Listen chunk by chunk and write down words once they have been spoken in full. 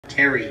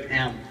Terry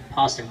M.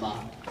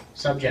 Paustenbaugh.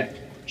 Subject,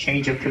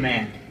 change of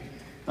command.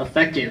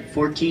 Effective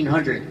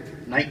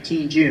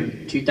 19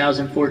 June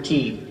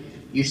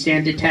 2014, you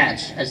stand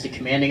detached as the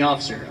commanding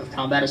officer of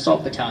Combat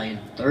Assault Battalion,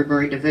 3rd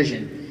Marine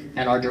Division,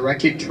 and are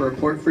directed to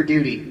report for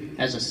duty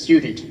as a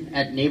student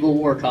at Naval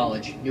War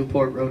College,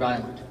 Newport, Rhode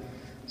Island.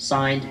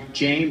 Signed,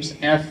 James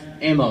F.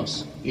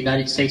 Amos,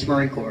 United States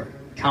Marine Corps,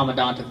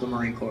 Commandant of the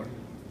Marine Corps.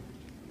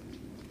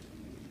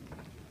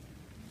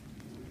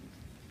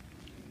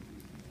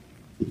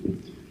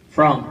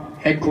 From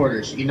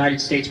Headquarters,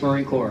 United States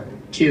Marine Corps,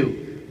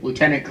 to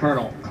Lieutenant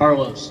Colonel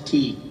Carlos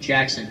T.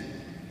 Jackson.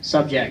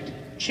 Subject,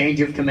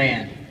 change of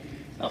command.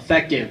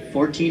 Effective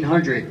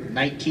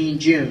 19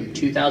 June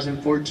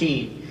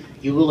 2014,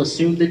 you will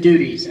assume the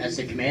duties as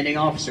the commanding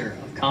officer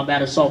of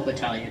Combat Assault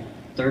Battalion,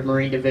 3rd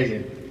Marine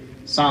Division.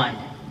 Signed,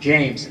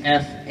 James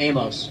F.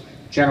 Amos,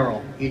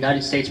 General,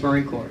 United States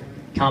Marine Corps,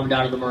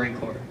 Commandant of the Marine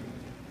Corps.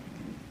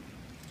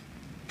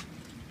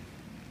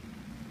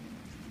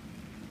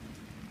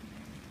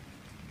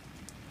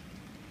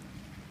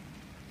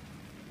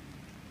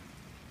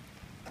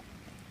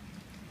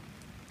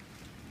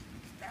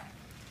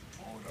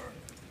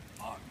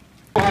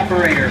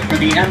 Operator for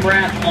the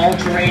MRAP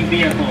all-terrain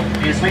vehicle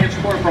is Lance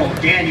Corporal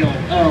Daniel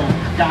O.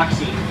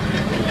 Doxey.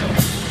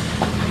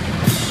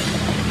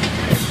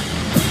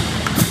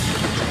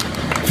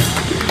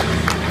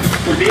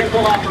 The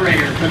vehicle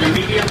operator for the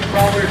medium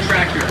crawler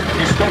tractor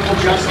is Corporal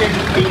Justin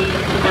B.